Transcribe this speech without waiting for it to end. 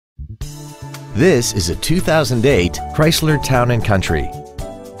This is a 2008 Chrysler Town & Country.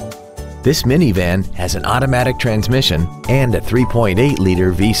 This minivan has an automatic transmission and a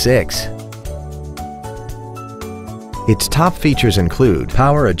 3.8-liter V6. Its top features include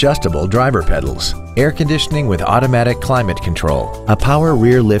power adjustable driver pedals, air conditioning with automatic climate control, a power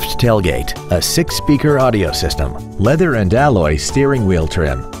rear lift tailgate, a 6-speaker audio system, leather and alloy steering wheel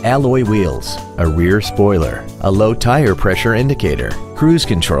trim, alloy wheels, a rear spoiler, a low tire pressure indicator, cruise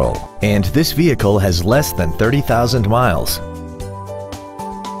control, and this vehicle has less than 30,000 miles.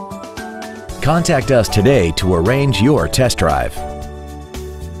 Contact us today to arrange your test drive.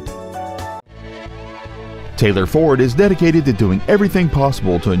 Taylor Ford is dedicated to doing everything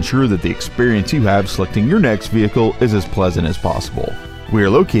possible to ensure that the experience you have selecting your next vehicle is as pleasant as possible. We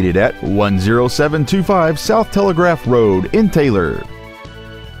are located at 10725 South Telegraph Road in Taylor.